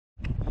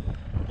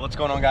What's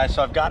going on, guys?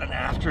 So I've got an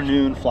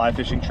afternoon fly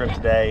fishing trip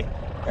today.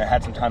 I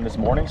had some time this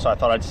morning, so I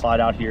thought I'd slide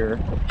out here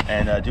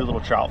and do a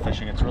little trout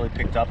fishing. It's really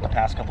picked up the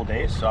past couple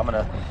days, so I'm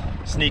gonna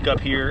sneak up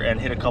here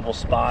and hit a couple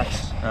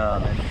spots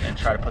and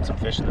try to put some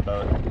fish in the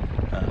boat.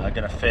 I'm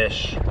gonna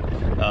fish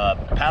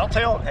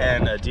paddletail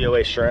and a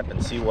DOA shrimp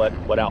and see what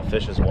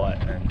outfishes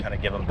what, and kind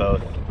of give them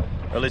both.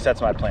 Or at least that's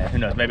my plan. Who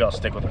knows? Maybe I'll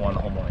stick with one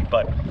the whole morning.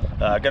 But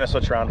gonna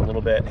switch around a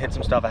little bit, hit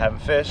some stuff I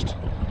haven't fished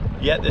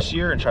yet this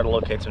year, and try to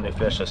locate some new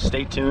fish. So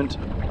stay tuned.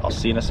 I'll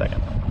see you in a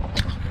second. Hit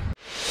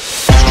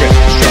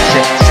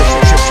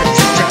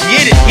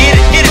it.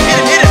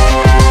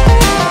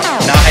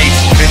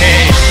 Nice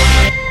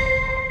fish.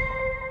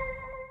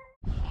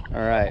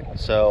 All right,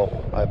 so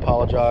I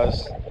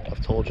apologize.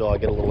 I've told y'all I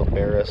get a little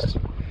embarrassed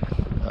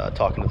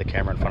talking to the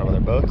camera in front of other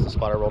boats. The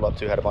spot I rolled up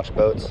to had a bunch of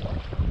boats.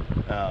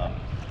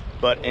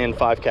 But in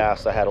 5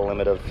 casts, I had a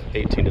limit of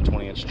 18 to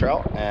 20 inch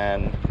trout,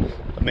 and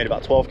I made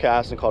about 12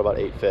 casts and caught about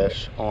 8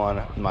 fish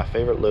on my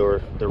favorite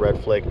lure, the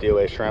red flake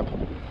DOA shrimp. So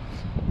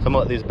I'm gonna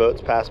let these boats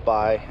pass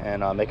by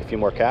and make a few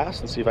more casts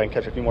and see if I can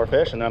catch a few more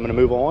fish, and then I'm gonna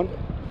move on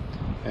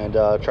and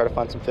try to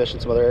find some fish in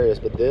some other areas.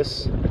 But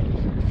this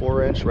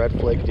 4-inch red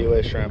flake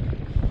DOA shrimp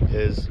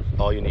is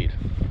all you need.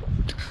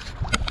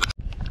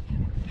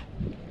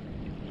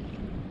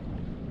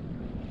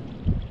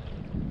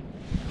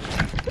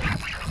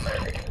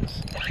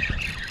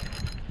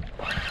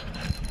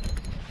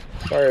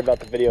 Sorry about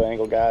the video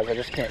angle, guys. I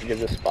just can't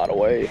give this spot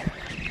away.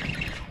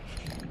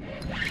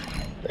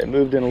 They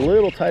moved in a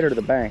little tighter to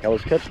the bank. I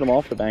was catching them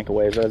off the bank a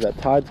ways. As that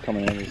tide's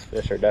coming in, these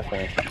fish are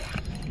definitely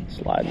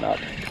sliding up.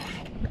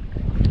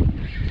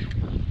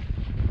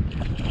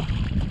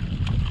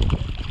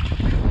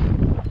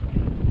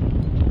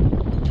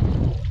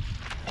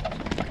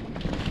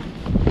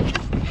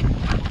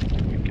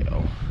 There we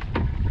go.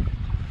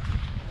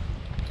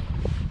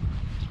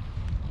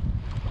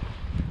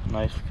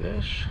 Nice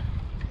fish.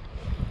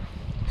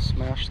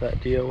 Smash that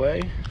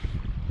DOA.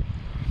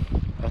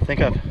 I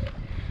think I've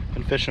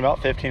been fishing about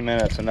 15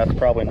 minutes, and that's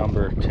probably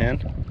number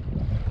 10.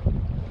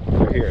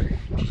 They're here,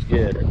 which is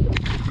good. A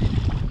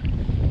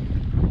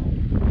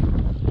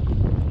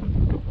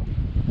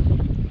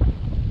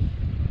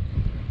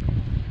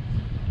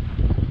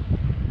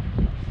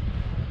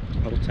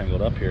little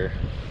tangled up here.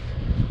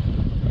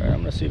 All right, I'm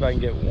gonna see if I can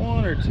get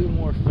 1 or 2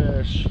 more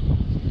fish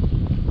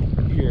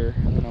here,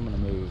 and then I'm gonna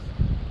move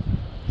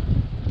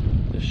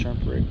this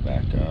shrimp rig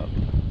back up.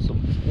 So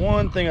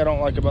one thing I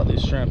don't like about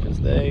these shrimp is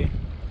they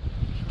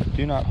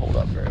do not hold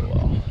up very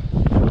well.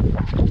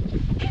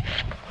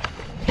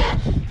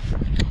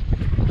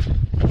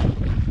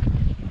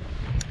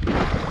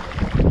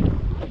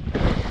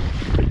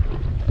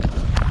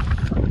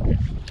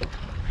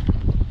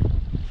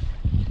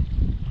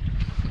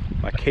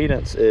 My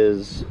cadence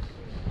is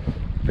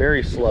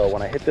very slow.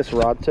 When I hit this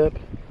rod tip,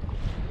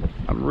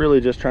 I'm really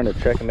just trying to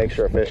check and make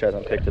sure a fish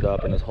hasn't picked it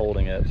up and is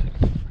holding it.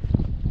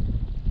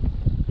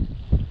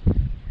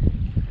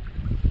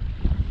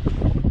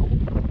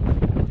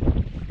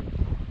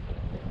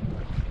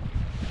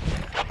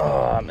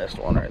 Oh, I missed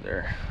one right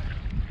there.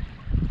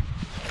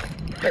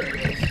 There it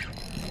is.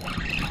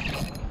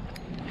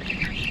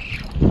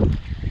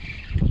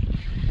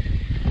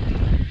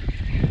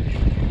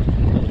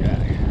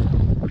 Okay.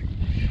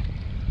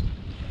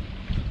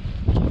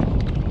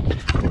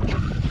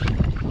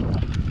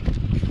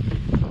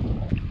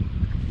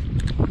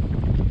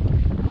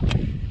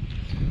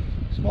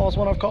 Smallest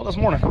one I've caught this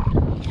morning.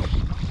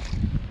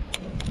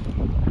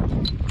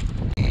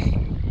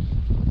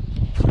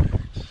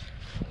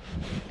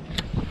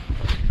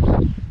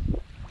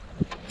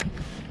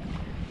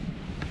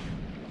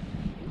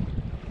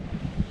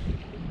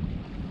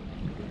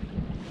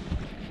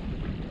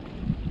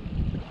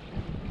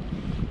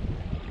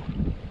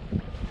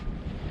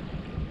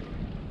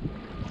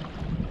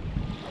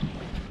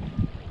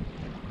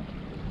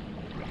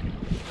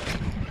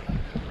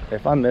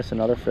 If I miss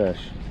another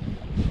fish,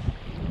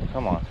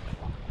 come on.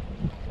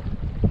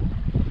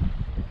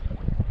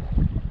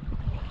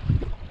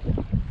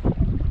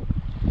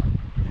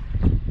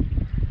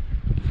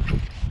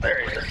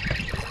 There he is,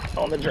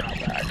 on the drop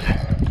back.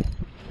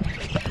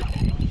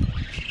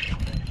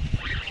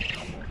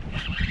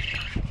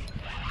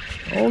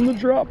 On the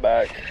drop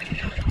back.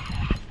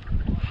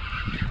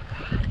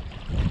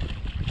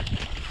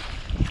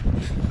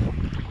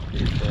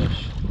 Good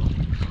fish.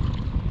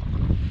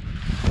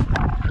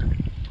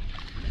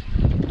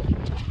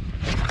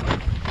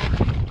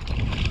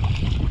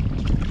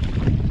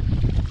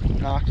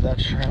 Knocked that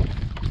shrimp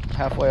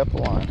halfway up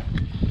the line,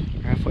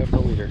 halfway up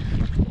the leader.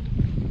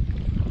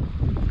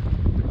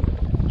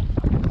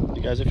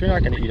 You guys, if you're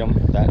not going to eat them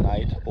that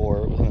night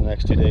or within the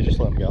next 2 days, just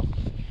let them go.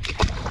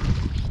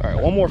 All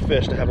right, one more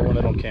fish to have a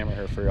limit on camera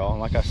here for y'all. And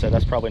like I said,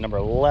 that's probably number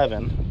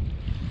 11.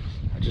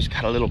 I just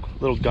got a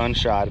little gun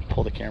shy to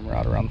pull the camera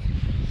out around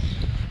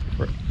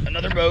for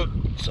another boat,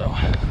 so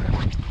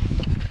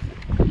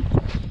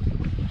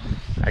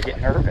I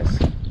get nervous.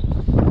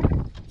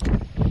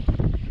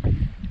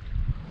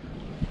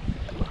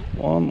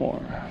 One more.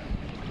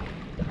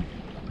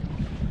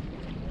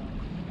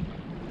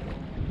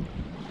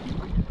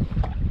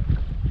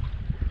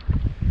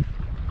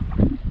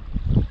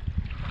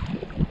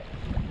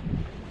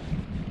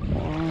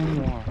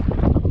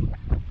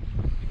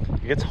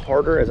 gets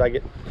harder as I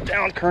get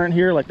down current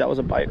here. Like that was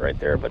a bite right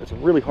there, but it's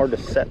really hard to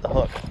set the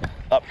hook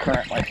up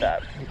current like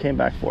that. He came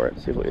back for it.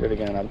 See if we'll eat it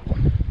again. I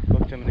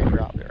hooked him and he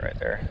dropped it right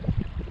there.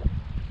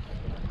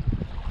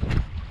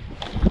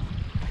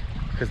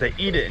 Because they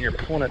eat it and you're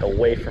pulling it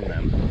away from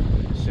them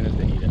as soon as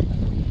they eat it.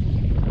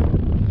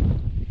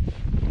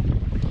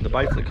 The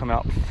bites that come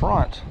out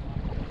front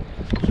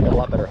got a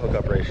lot better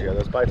hookup ratio.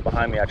 Those bites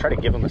behind me, I try to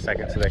give them a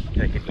second so they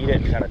can eat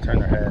it and kind of turn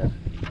their head.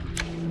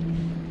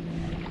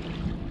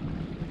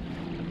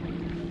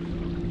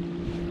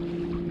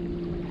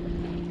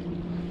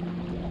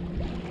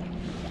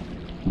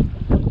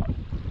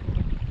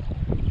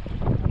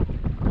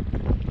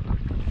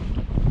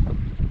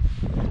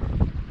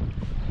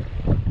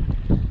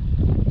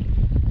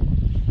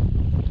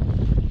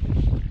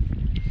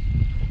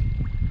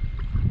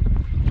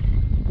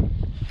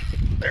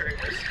 There he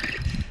is.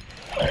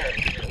 There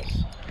he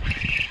is.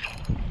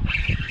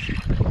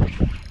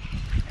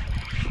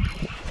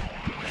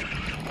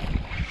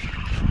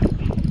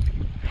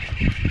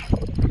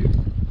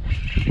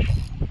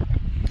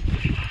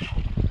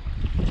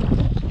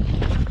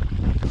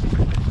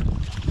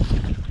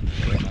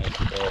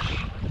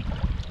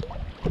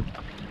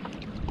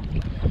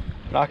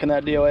 Knocking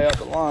that DOA out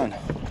the line.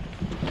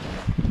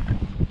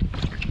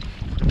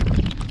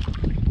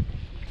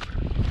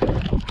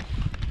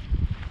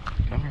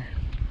 Come here.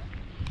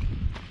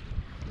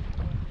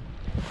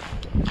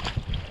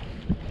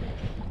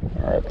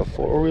 All right,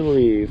 before we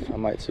leave, I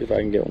might see if I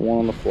can get one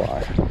on the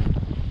fly.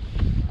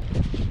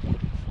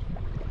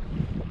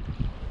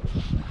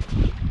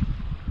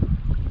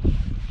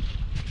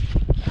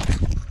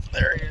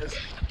 There he is.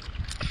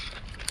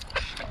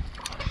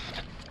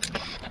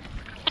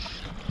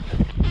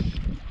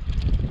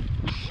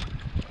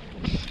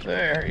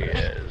 There he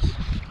is.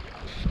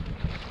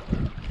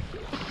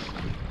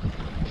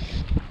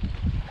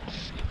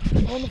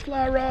 On the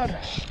fly rod.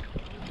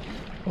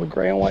 With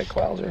gray and white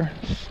clouser.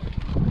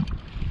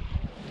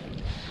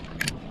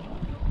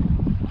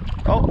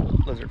 Oh,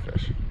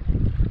 lizardfish.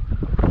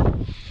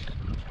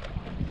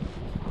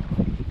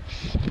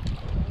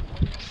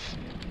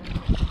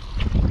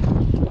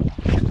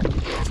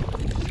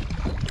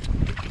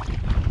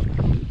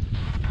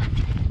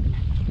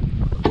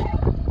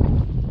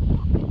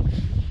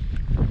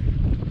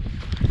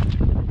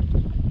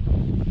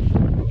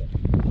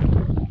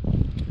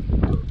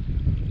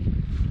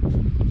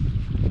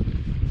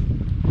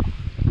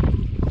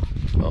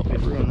 Oh, we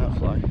ruined that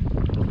fly.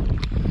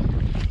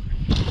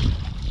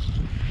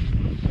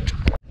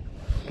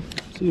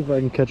 See if I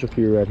can catch a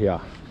few right here.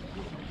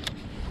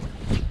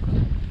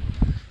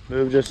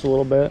 Move just a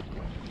little bit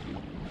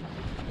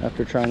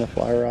after trying the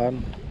fly rod.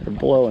 They're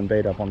blowing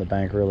bait up on the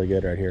bank really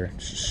good right here.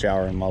 Just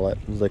showering mullet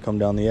as they come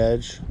down the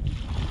edge.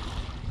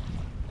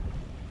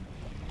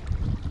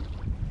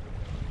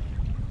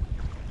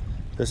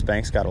 This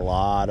bank's got a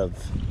lot of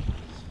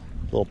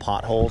little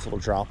potholes, little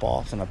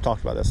drop-offs, and I've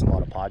talked about this in a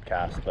lot of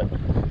podcasts, but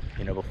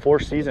you know, before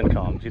season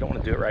comes, you don't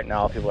want to do it right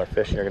now. People are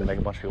fishing, you're going to make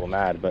a bunch of people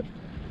mad, but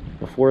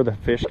before the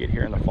fish get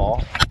here in the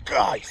fall,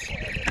 guys,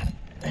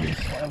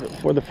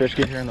 before the fish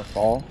get here in the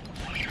fall,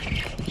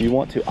 you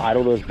want to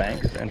idle those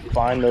banks and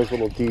find those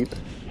little deep.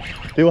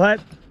 Do what?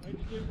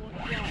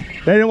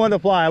 They didn't want to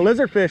fly. A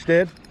lizardfish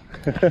did.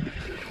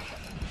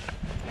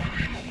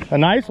 A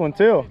nice one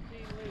too.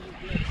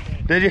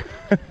 Did you?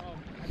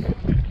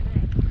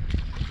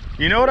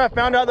 You know what I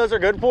found out those are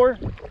good for?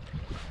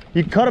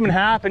 You cut them in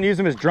half and use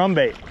them as drum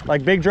bait,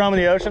 like big drum in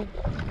the ocean.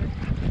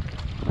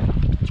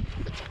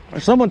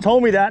 Someone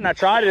told me that and I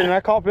tried it and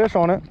I caught fish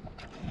on it. And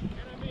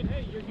I mean,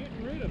 hey, you're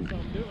getting rid of some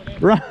doing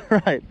it.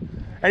 Right.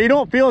 And you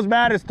don't feel as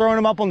bad as throwing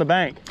them up on the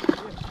bank.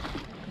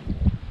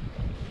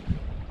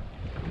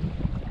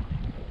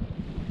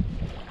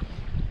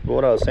 But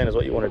what I was saying is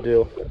what you want to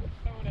do. Throwing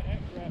an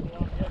X-Rat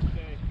along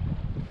yesterday,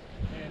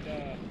 and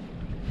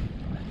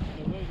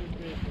the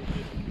lizardfish was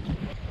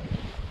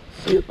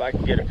just... See if I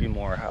can get a few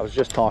more. I was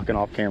just talking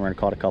off camera and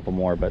caught a couple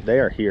more, but they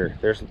are here.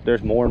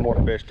 There's more and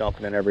more fish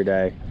dumping in every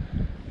day.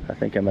 I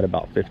think I'm at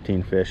about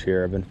 15 fish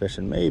here. I've been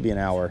fishing maybe an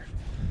hour.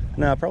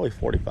 No, probably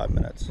 45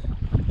 minutes.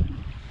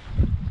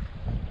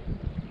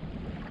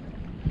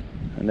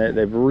 And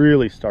they've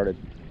really started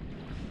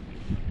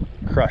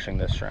crushing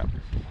this shrimp.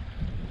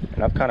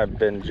 And I've kind of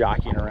been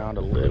jockeying around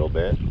a little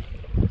bit. Kind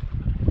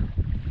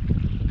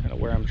of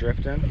where I'm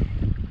drifting.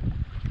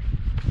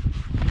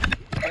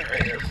 There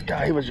it is.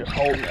 Guy, he was just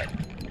holding it.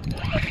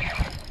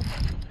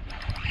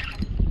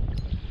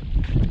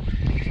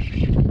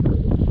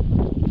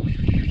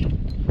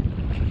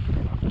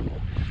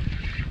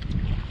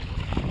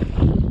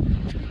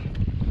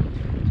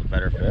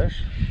 Better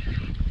fish.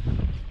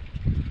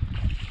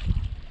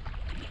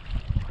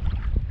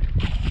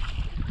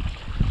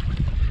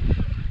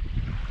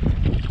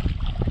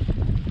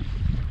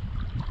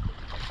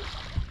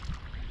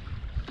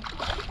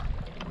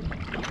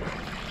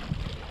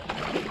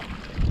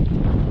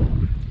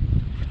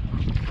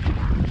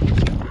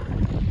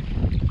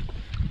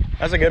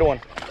 That's a good one.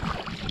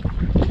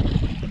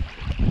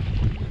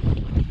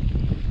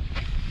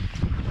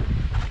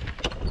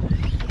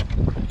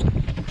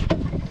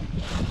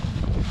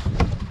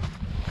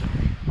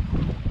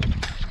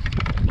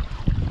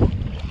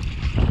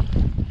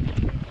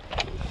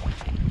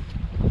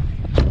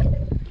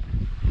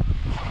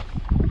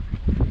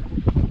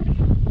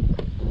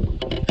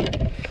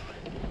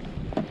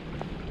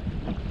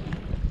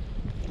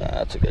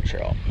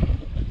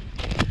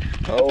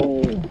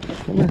 Oh,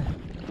 come here.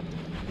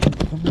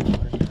 Come here,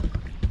 buddy.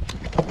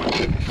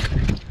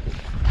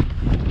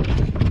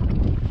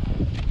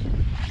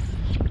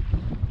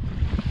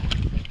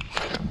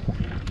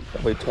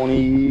 Probably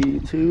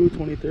 22,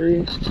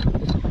 23.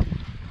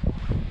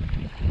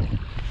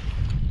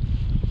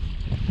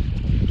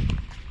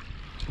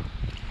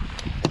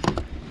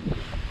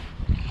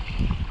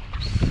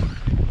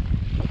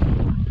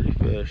 Pretty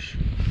fish.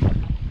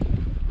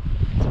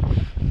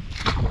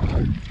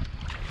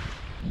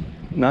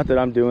 Not that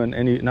I'm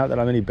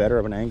any better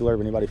of an angler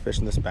of anybody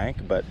fishing this bank,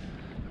 but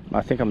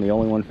I think I'm the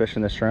only one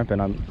fishing this shrimp,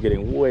 and I'm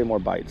getting way more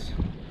bites.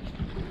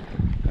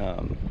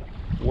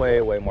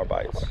 Way more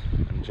bites.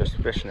 I'm just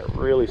fishing it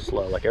really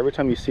slow. Like every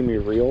time you see me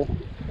reel,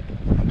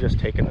 I'm just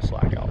taking the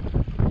slack out.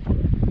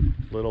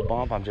 Little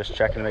bump, I'm just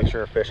checking to make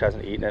sure a fish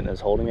hasn't eaten it and is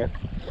holding it.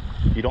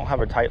 If you don't have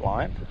a tight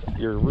line,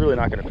 you're really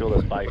not going to feel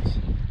those bites.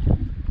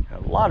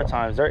 And a lot of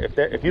times,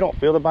 if you don't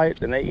feel the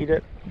bite and they eat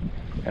it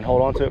and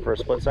hold on to it for a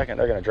split second,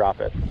 they're going to drop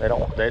it.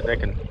 They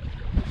can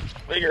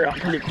figure out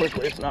pretty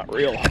quickly it's not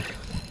real.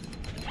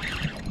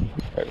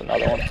 There's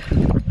another one.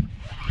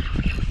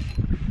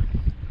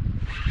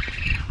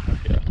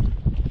 Yeah,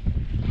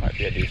 might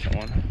be a decent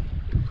one.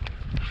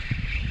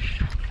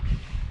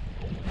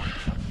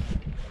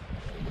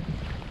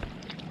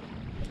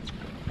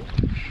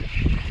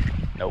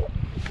 Nope,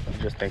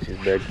 just thinks he's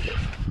big.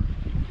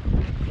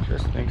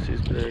 Just thinks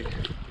he's big.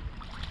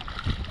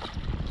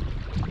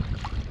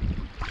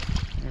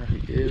 There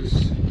he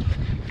is.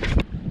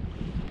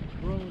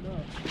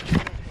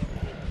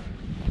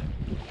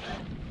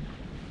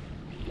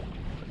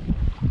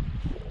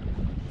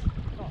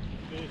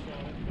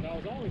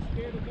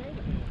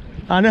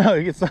 I know,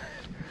 it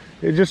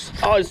just,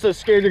 oh, it's so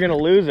scared you're gonna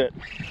lose it.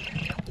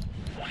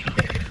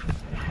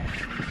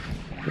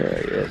 There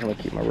he is. I'm gonna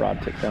keep my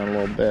rod tick down a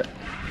little bit.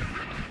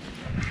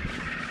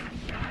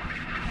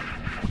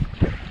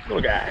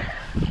 Little guy.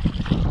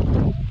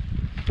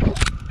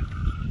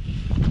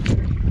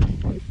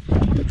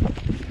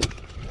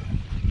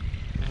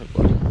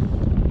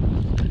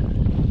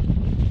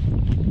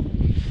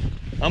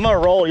 I'm gonna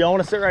roll. Y'all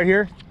wanna sit right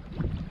here?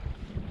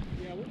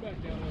 Yeah, we'll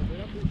back down a little bit.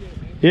 I appreciate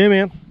it, man. Yeah,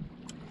 man.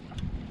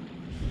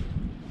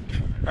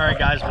 All right,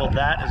 guys, well,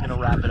 that is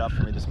gonna wrap it up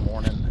for me this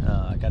morning.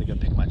 I gotta go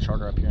pick my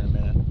charter up here in a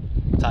minute.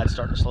 Tide's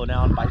starting to slow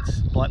down,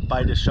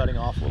 bite is shutting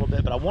off a little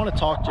bit, but I wanna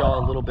talk to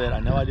y'all a little bit, I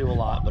know I do a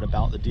lot, but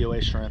about the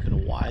DOA shrimp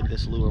and why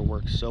this lure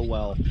works so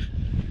well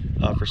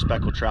for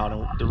speckled trout.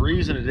 And the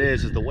reason it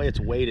is the way it's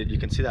weighted. You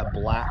can see that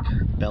black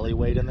belly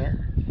weight in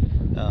there.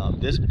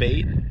 This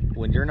bait,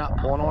 when you're not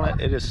pulling on it,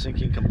 it is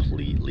sinking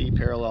completely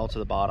parallel to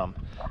the bottom,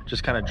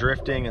 just kind of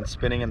drifting and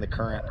spinning in the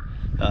current.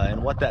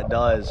 And what that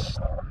does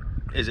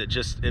is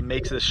it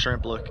makes this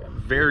shrimp look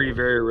very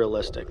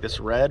realistic. This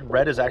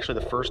red is actually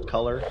the first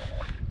color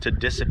to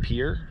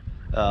disappear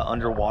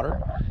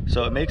underwater,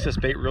 so it makes this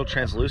bait real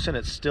translucent.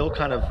 It still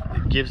kind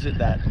of gives it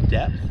that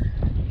depth,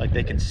 like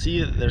they can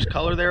see that there's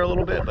color there a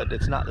little bit, but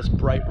it's not this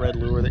bright red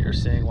lure that you're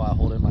seeing while I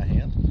hold it in my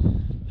hand.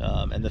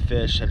 And the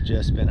fish have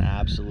just been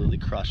absolutely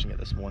crushing it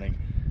this morning.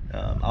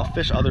 I'll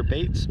fish other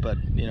baits, but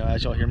you know,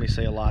 as y'all hear me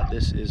say a lot,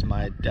 this is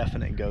my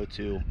definite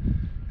go-to.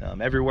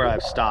 Everywhere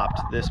I've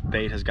stopped, this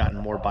bait has gotten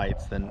more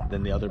bites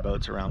than the other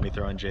boats around me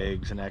throwing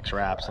jigs and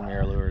X-Wraps and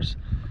mirror lures.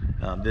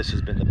 This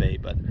has been the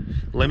bait. But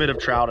limit of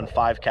trout and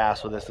 5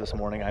 casts with this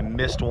morning. I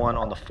missed one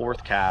on the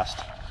 4th cast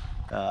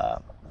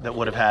that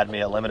would have had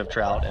me a limit of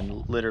trout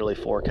and literally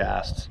 4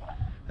 casts.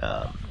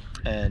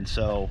 And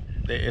so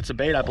it's a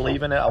bait. I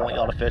believe in it. I want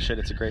y'all to fish it.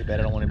 It's a great bait. I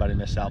don't want anybody to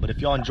miss out. But if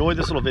y'all enjoyed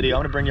this little video,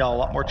 I'm gonna bring y'all a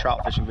lot more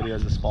trout fishing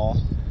videos this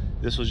fall.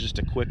 This was just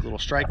a quick little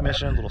strike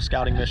mission, little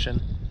scouting mission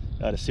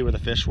to see where the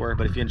fish were.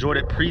 But if you enjoyed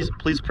it,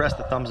 please press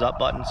the thumbs up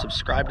button,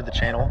 subscribe to the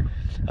channel.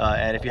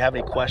 And if you have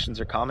any questions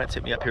or comments,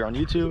 hit me up here on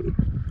YouTube.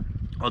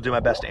 I'll do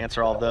my best to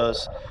answer all of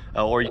those.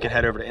 Or you can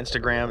head over to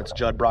Instagram. It's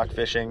Jud Brock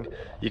Fishing.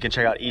 You can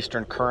check out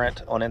Eastern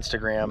Current on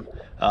Instagram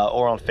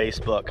or on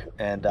Facebook.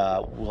 And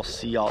we'll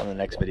see y'all in the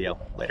next video.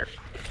 Later.